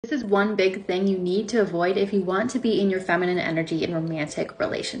This is one big thing you need to avoid if you want to be in your feminine energy in romantic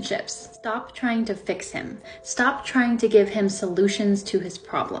relationships. Stop trying to fix him. Stop trying to give him solutions to his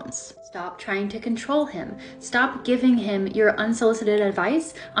problems. Stop trying to control him. Stop giving him your unsolicited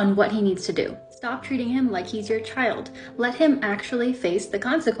advice on what he needs to do. Stop treating him like he's your child. Let him actually face the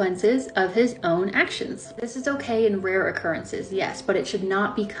consequences of his own actions. This is okay in rare occurrences, yes, but it should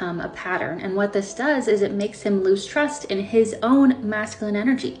not become a pattern. And what this does is it makes him lose trust in his own masculine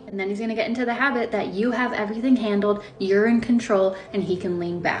energy. And then he's gonna get into the habit that you have everything handled, you're in control, and he can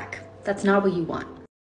lean back. That's not what you want.